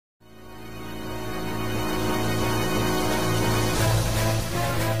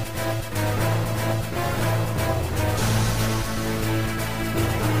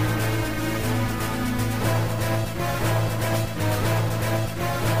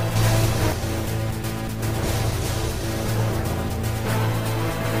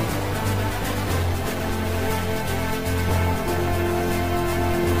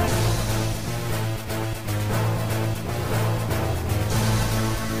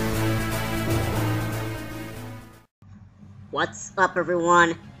What's up,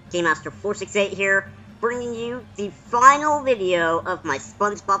 everyone? Game Master 468 here, bringing you the final video of my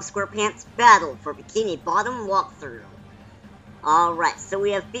Spongebob Squarepants battle for Bikini Bottom walkthrough. Alright, so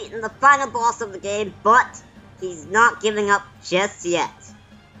we have beaten the final boss of the game, but he's not giving up just yet.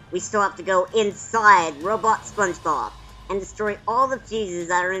 We still have to go inside Robot Spongebob and destroy all the fuses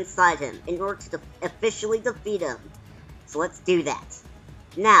that are inside him in order to officially defeat him. So let's do that.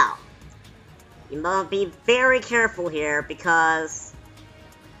 Now, you must be very careful here because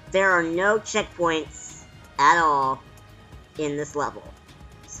there are no checkpoints at all in this level.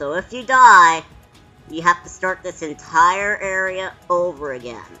 So if you die, you have to start this entire area over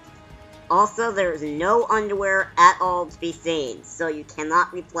again. Also, there is no underwear at all to be seen, so you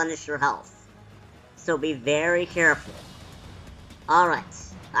cannot replenish your health. So be very careful. Alright,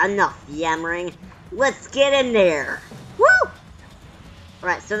 enough yammering. Let's get in there! Woo!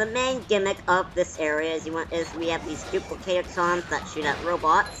 Alright, so the main gimmick of this area is we have these duplicator-trons that shoot at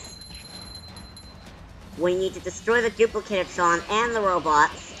robots. We need to destroy the duplicator-tron and the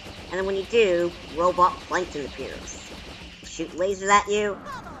robots, and then when you do, robot plankton appears. Shoot lasers at you,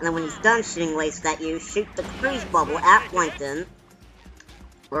 and then when he's done shooting lasers at you, shoot the cruise bubble at plankton,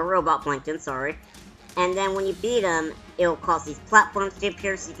 or robot plankton, sorry. And then when you beat him, it'll cause these platforms to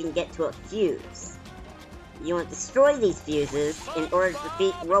appear so you can get to a fuse. You want to destroy these fuses in order to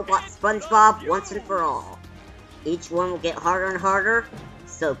defeat Robot Spongebob once and for all. Each one will get harder and harder,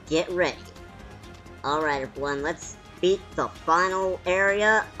 so get ready. Alright everyone, let's beat the final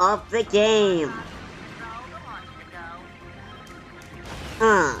area of the game.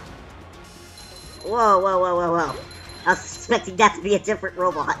 Whoa, whoa, whoa, whoa, whoa. I was expecting that to be a different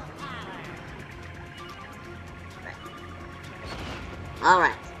robot.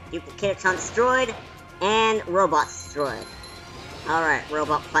 Alright, Duplicator-tron destroyed. And robots destroyed. Alright,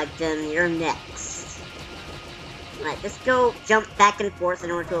 Robot Plankton, you're next. Alright, just go jump back and forth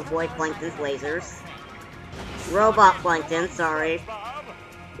in order to avoid Plankton's lasers. Robot Plankton, sorry.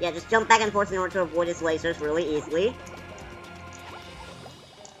 Yeah, just jump back and forth in order to avoid his lasers really easily.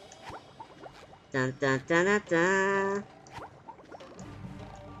 Dun dun dun dun dun.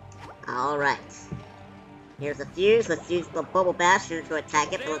 Alright. Here's a fuse, let's use the Bubble Bash in order to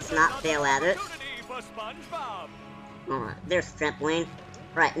attack it, but let's not fail at it. Alright, there's the trampoline.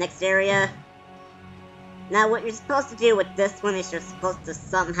 Right, next area. Now what you're supposed to do with this one is you're supposed to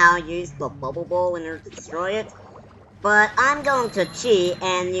somehow use the bubble bowl in order to destroy it. But I'm going to cheat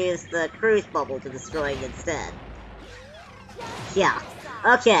and use the cruise bubble to destroy it instead. Yeah,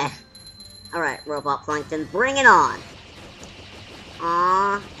 okay. Alright, Robot Plankton, bring it on!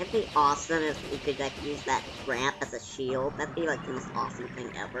 Aw, it'd be awesome if we could like use that ramp as a shield. That'd be like the most awesome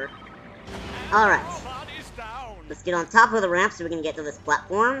thing ever. Alright, let's get on top of the ramp so we can get to this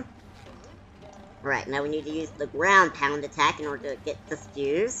platform. Right, now we need to use the ground pound attack in order to get this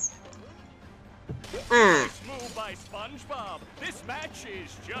fuse. Nice move by SpongeBob. This match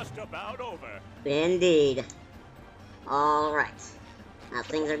is just about over. Indeed. Alright. Now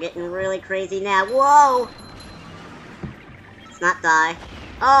things are getting really crazy now. Whoa! Let's not die.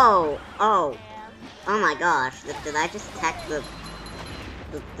 Oh my gosh. Did I just attack the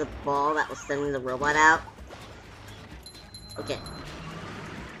ball that was sending the robot out? Okay.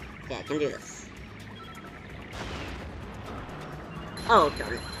 Okay, I can do this. Oh,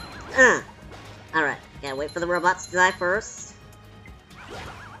 darn it. Alright, gotta wait for the robots to die first.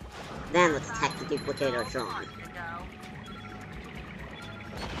 Then let's attack the Duplicator-tron.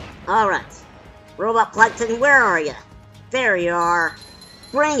 Alright. Robot Plankton, where are you? There you are.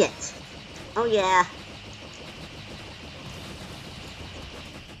 Bring it! Oh yeah.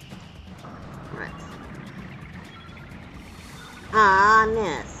 Right. Ah,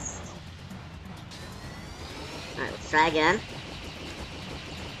 missed. Alright, let's try again.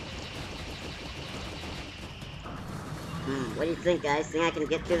 What do you think, guys? Think I can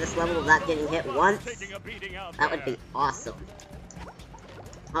get through this level without getting hit once? That would be awesome.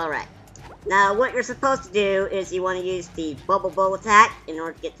 Alright. Now, what you're supposed to do is you want to use the Bubble Bowl attack in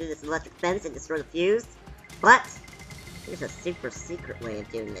order to get through this electric fence and destroy the fuse. But, there's a super secret way of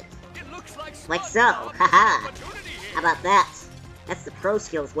doing it. Like so. Haha. How about that? That's the pro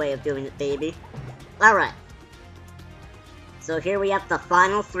skills way of doing it, baby. Alright. So here we have the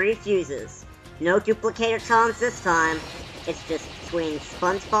final 3 fuses. No Duplicator-trons this time. It's just between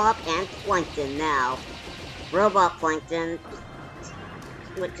SpongeBob and Plankton now. Robot Plankton,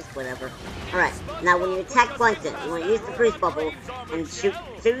 just whatever. Alright, now when you attack Plankton, you want to use the cruise bubble and shoot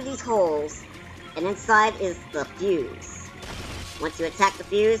through these holes, and inside is the fuse. Once you attack the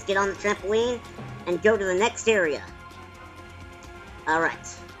fuse, get on the trampoline, and go to the next area.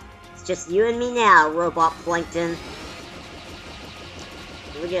 Alright. It's just you and me now, Robot Plankton.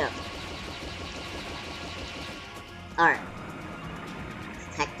 Here we go. Alright.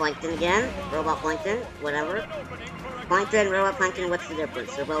 Tech Plankton again. Robot Plankton. Whatever. Plankton, Robot Plankton, what's the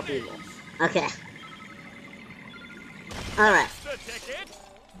difference? They're both evil. Okay. Alright.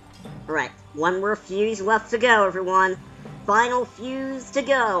 Alright. One more fuse left to go, everyone. Final fuse to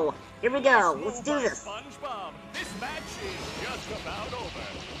go. Here we go. Let's do this. SpongeBob, this match is just about over.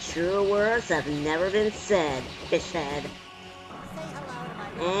 True words have never been said, Fishhead.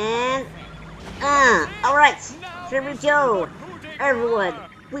 And, alright, here we go. Everyone,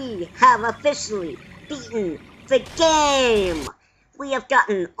 we have officially beaten the game. We have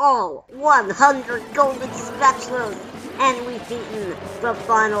gotten all 100 golden spatulas, and we've beaten the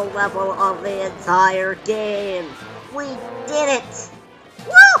final level of the entire game. We did it.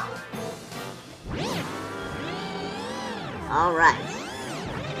 Woo! Alright.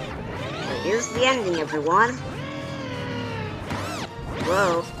 So here's the ending, everyone.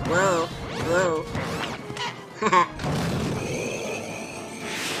 Whoa, whoa, whoa.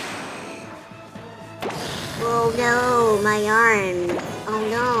 Oh no, my arms. Oh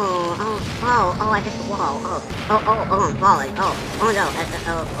no. Oh, I hit the wall. Oh, I'm falling.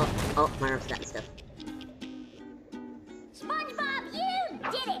 Oh, my arms got stuff. SpongeBob, you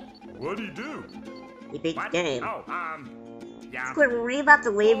did it! What'd he do? You beat the game. Oh, yeah. Squid, were we about to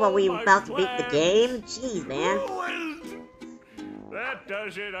leave while we were about to beat the game? Jeez, man. That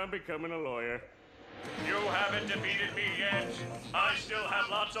does it. I'm becoming a lawyer. You haven't defeated me yet. I still have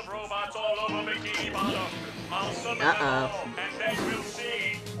lots of robots all over Bikini Bottom. I'll summon them all, and then we'll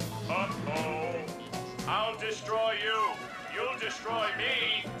see. Uh-oh. I'll destroy you. You'll destroy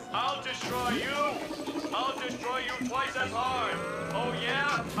me. I'll destroy you. I'll destroy you twice as hard. Oh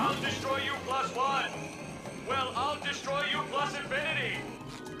yeah? I'll destroy you +1. Well, I'll destroy you plus infinity.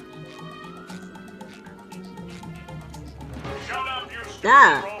 Shut up, you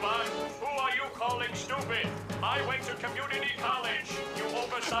stupid robot. Who are you calling stupid? I went to community college, you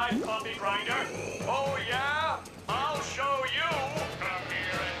oversized coffee grinder. Oh yeah? I'll show you. Come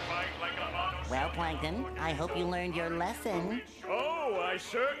here and fight like a mono. Well, Plankton, I hope you learned your lesson. Oh, I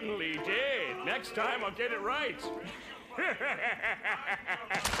certainly did. Next time I'll get it right.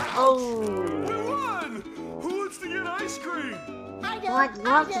 Oh. We won! Who wants to get ice cream? Well, I'd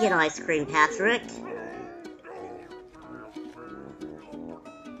love to get ice cream, Patrick.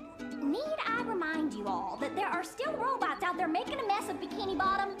 Need I remind you all that there are still robots out there making a mess of Bikini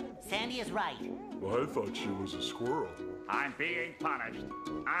Bottom? Sandy is right. Well, I thought she was a squirrel. I'm being punished.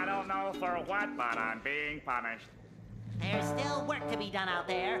 I don't know for what, but I'm being punished. There's still work to be done out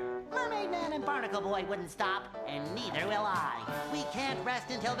there. Mermaid Man and Barnacle Boy wouldn't stop, and neither will I. We can't rest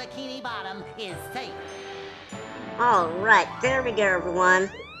until Bikini Bottom is safe. Alright, there we go, everyone.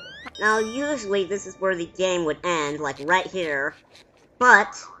 Now, usually this is where the game would end, like right here.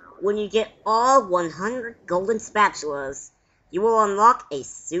 But, when you get all 100 golden spatulas, you will unlock a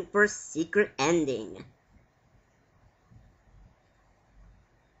super secret ending.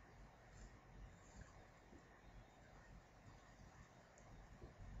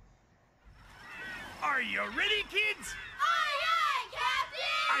 Are you ready, kids? Aye, aye,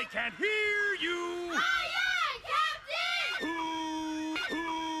 Captain! I can't hear you. Aye, aye, Captain!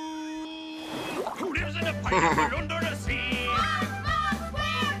 Who lives in a pineapple under the sea? SpongeBob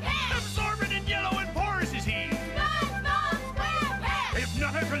Squarepants! Absorbent and yellow and porous is he. SpongeBob Squarepants!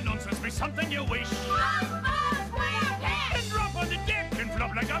 Hypnotical nonsense be something you wish. SpongeBob Squarepants! And drop on the deck and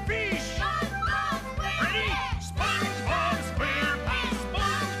flop like a fish. SpongeBob Squarepants! Ready? SpongeBob SquarePants.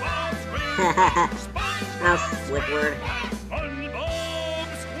 SpongeBob SquarePants. Now, Squidward. SpongeBob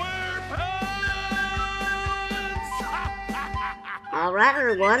SquarePants. Alright,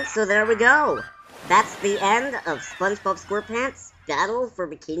 everyone, so there we go. That's the end of SpongeBob SquarePants' Battle for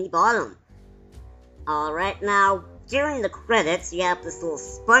Bikini Bottom. Alright, now, during the credits, you have this little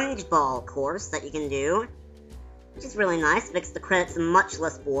SpongeBall course that you can do, which is really nice, makes the credits much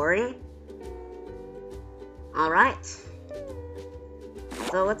less boring. Alright.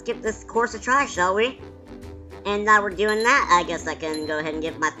 So let's give this course a try, shall we? And now we're doing that, I guess I can go ahead and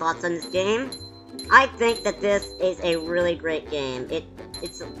give my thoughts on this game. I think that this is a really great game.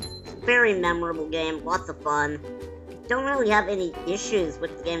 It's a very memorable game, lots of fun. Don't really have any issues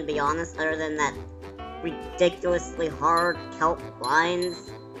with the game, to be honest, other than that ridiculously hard kelp lines.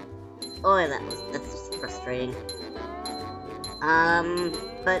 Oh, that's just frustrating.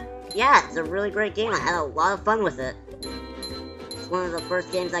 But yeah, it's a really great game. I had a lot of fun with it. It's one of the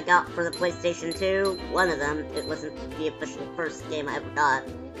first games I got for the PlayStation 2. One of them. It wasn't the official first game I ever got,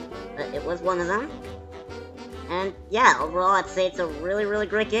 but it was one of them. And yeah, overall, I'd say it's a really, really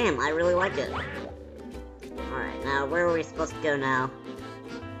great game. I really like it. Alright, now where are we supposed to go now?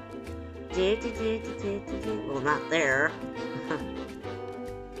 Well, not there.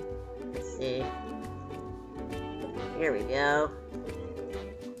 Let's see. Here we go.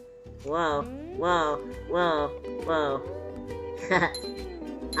 Whoa, whoa, whoa, whoa.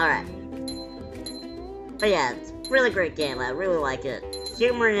 Alright. But yeah, it's a really great game. I really like it.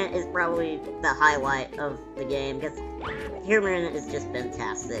 Humor in it is probably the highlight of the game, because humor in it is just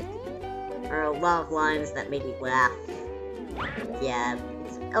fantastic. There are a lot of lines that made me laugh. Yeah,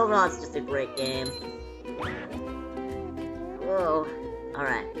 overall it's just a great game. Whoa.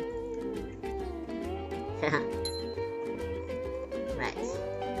 Alright. Right.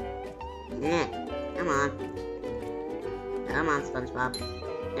 Yeah, come on. Come on, SpongeBob.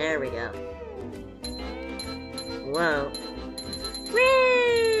 There we go. Whoa.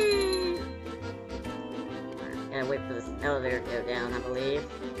 Whee! Gotta wait for this elevator to go down, I believe.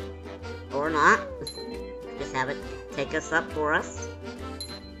 Or not. Just have it take us up for us.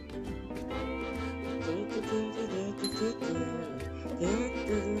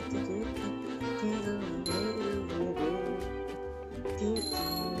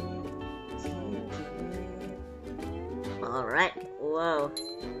 Alright, whoa.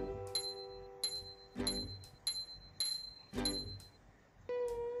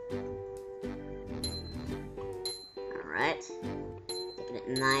 Alright. Taking it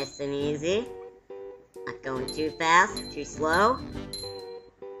nice and easy. Not going too fast or too slow.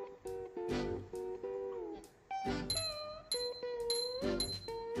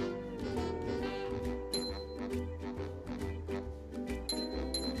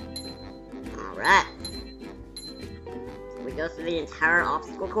 Alright. So we go through the entire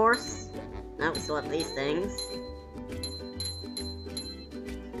obstacle course. No, we still have these things.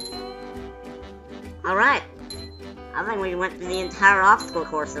 Alright. I think we went through the entire obstacle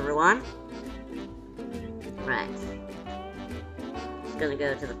course, everyone. Right. Just gonna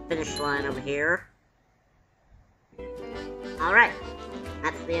go to the finish line over here. Alright.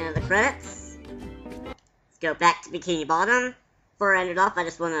 That's the end of the credits. Let's go back to Bikini Bottom. Before I end it off, I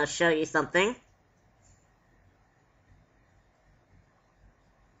just want to show you something.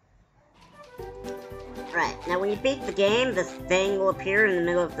 Right, now when you beat the game, this thing will appear in the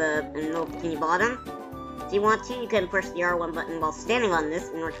middle of Bikini Bottom. If you want to, you can push the R1 button while standing on this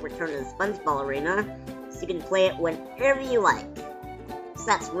in order to return to the SpongeBob arena, so you can play it whenever you like. So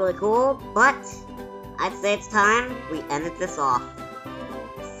that's really cool, but I'd say it's time we ended this off.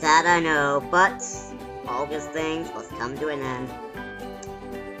 Sad, I know, but all good things must come to an end.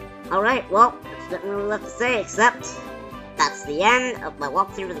 Alright, well, there's nothing really left to say except that's the end of my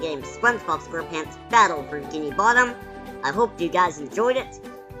walkthrough of the game Spongebob Squarepants Battle for Bikini Bottom. I hope you guys enjoyed it.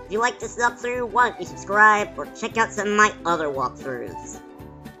 If you like this walkthrough, why don't you subscribe or check out some of my other walkthroughs.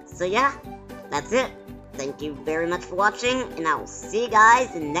 So yeah, that's it. Thank you very much for watching, and I will see you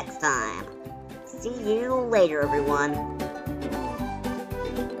guys next time. See you later, everyone.